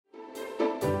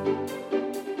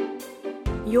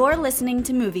You're listening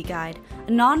to Movie Guide,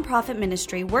 a non-profit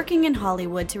ministry working in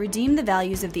Hollywood to redeem the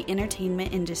values of the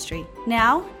entertainment industry.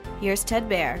 Now, here's Ted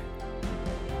Baer.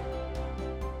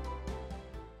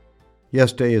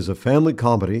 Yes Day is a family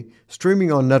comedy streaming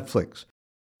on Netflix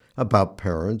about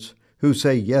parents who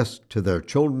say yes to their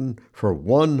children for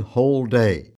one whole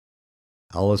day.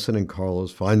 Allison and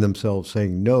Carlos find themselves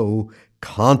saying no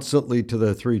constantly to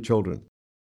their 3 children.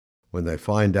 When they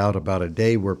find out about a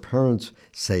day where parents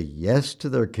say yes to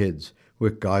their kids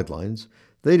with guidelines,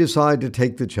 they decide to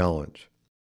take the challenge.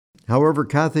 However,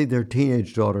 Kathy, their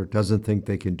teenage daughter, doesn't think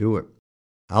they can do it.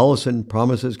 Allison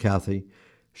promises Kathy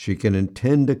she can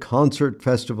attend a concert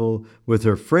festival with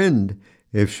her friend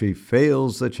if she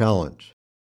fails the challenge.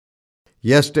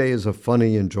 Yes Day is a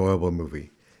funny, enjoyable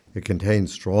movie. It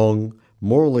contains strong,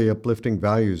 morally uplifting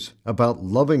values about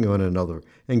loving one another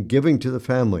and giving to the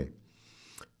family.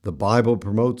 The Bible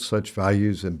promotes such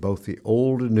values in both the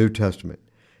Old and New Testament.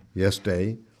 Yes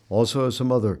Day also has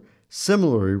some other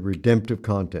similarly redemptive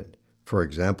content. For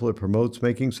example, it promotes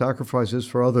making sacrifices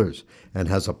for others and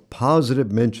has a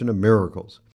positive mention of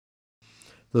miracles.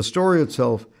 The story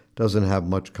itself doesn't have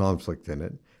much conflict in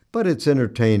it, but it's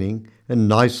entertaining and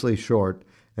nicely short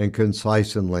and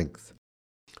concise in length.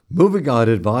 Movie Guide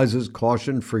advises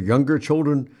caution for younger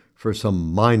children for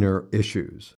some minor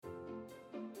issues.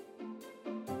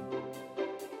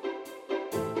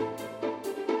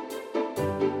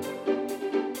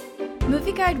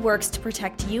 Movie Guide works to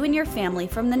protect you and your family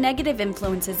from the negative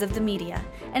influences of the media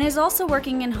and is also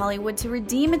working in Hollywood to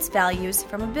redeem its values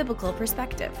from a biblical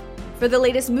perspective. For the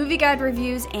latest Movie Guide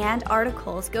reviews and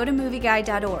articles, go to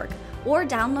movieguide.org or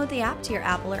download the app to your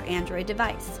Apple or Android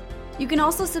device. You can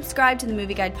also subscribe to the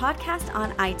Movie Guide podcast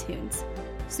on iTunes.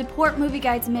 Support Movie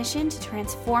Guide's mission to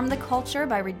transform the culture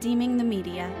by redeeming the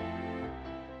media.